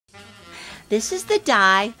This is the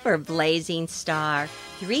die for Blazing Star,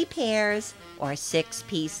 3 pairs or 6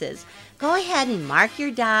 pieces. Go ahead and mark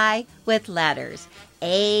your die with letters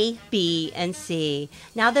A, B, and C.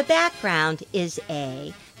 Now the background is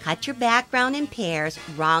A. Cut your background in pairs,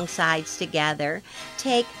 wrong sides together.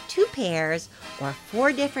 Take 2 pairs or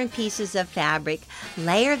 4 different pieces of fabric,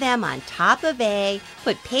 layer them on top of A,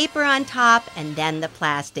 put paper on top and then the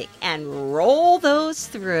plastic, and roll those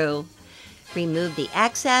through. Remove the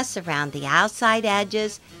excess around the outside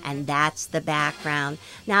edges, and that's the background.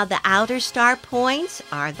 Now the outer star points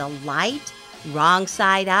are the light, wrong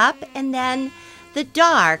side up, and then the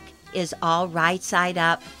dark is all right side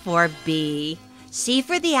up for B. C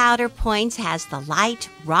for the outer points has the light,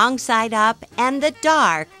 wrong side up, and the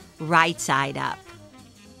dark, right side up.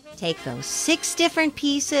 Take those 6 different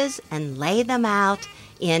pieces and lay them out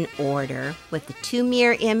in order with the 2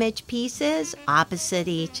 mirror image pieces opposite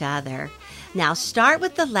each other. Now start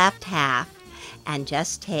with the left half and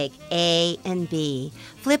just take A and B.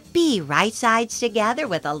 Flip B right sides together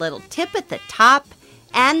with a little tip at the top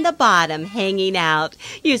and the bottom hanging out.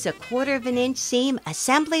 Use a 1/4 inch seam,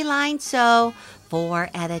 assembly line sew 4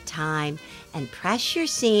 at a time, and press your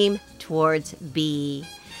seam towards B.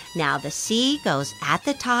 Now the C goes at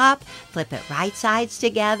the top, flip it right sides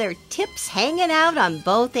together, tips hanging out on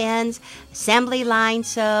both ends, assembly line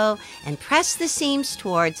sew, and press the seams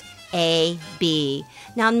towards A, B.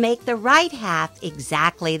 Now make the right half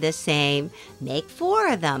exactly the same. Make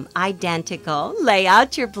 4 of them identical. Lay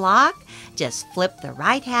out your block. Just flip the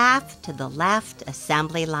right half to the left,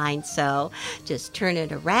 assembly line sew. Just turn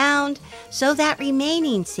it around, sew that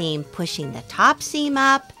remaining seam, pushing the top seam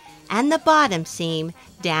up and the bottom seam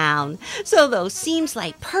down. So those seams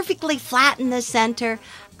lay perfectly flat in the center.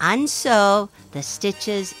 Unsew the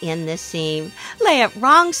stitches in the seam. Lay it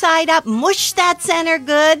wrong side up, mush that center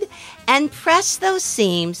good, and press those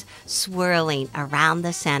seams swirling around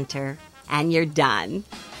the center, and you're done.